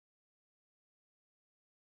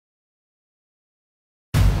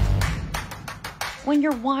When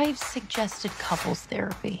your wives suggested couples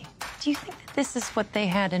therapy, do you think that this is what they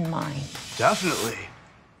had in mind? Definitely.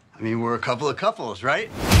 I mean, we're a couple of couples,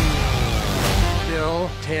 right? Bill,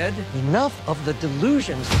 Ted, enough of the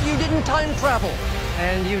delusions. You didn't time travel,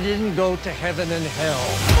 and you didn't go to heaven and hell.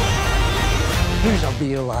 Here's a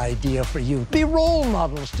real idea for you. Be role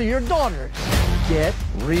models to your daughters. Get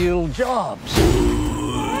real jobs.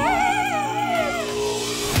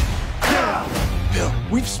 Bill,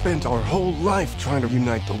 we've spent our whole life trying to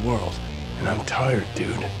unite the world. And I'm tired,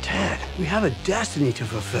 dude. Ted, we have a destiny to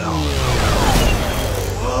fulfill.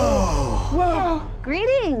 Whoa!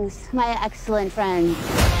 Greetings, my excellent friends.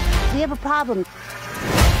 We have a problem.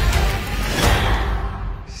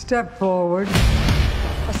 Step forward.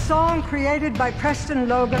 A song created by Preston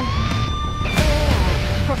Logan,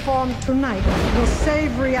 performed tonight, will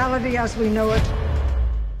save reality as we know it.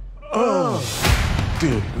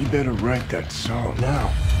 Dude, we better write that song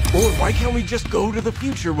now. Or why can't we just go to the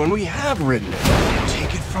future when we have written it?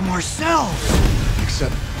 Take it from ourselves.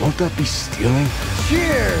 Except, won't that be stealing?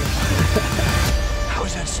 Cheers! How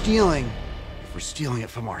is that stealing if we're stealing it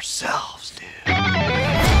from ourselves, dude?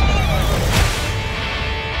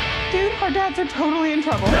 Dude, our dads are totally in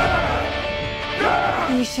trouble.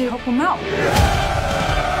 You should help them out.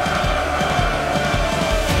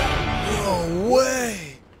 No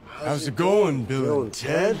way! How's it going, Bill and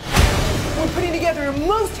Ted? We're putting together a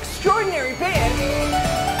most extraordinary band.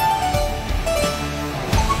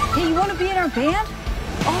 Hey, you want to be in our band?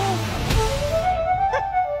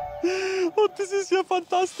 Oh, this is ja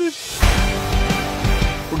fantastisch.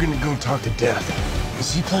 We're gonna go talk to Death.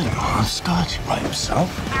 Is he playing hopscotch by himself?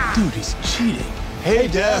 Dude, he's cheating. Hey,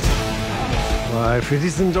 Death. Life, it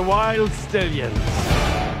isn't a wild stallion.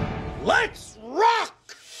 Let's rock!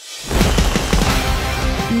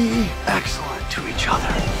 Be excellent to each other.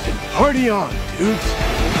 And party on, dudes.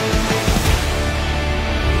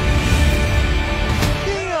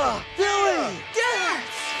 Tina! Billy! Dad!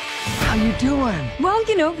 How you doing? Well,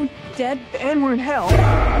 you know, we're dead and we're in hell.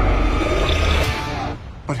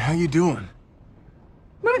 But how you doing?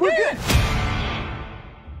 We're good.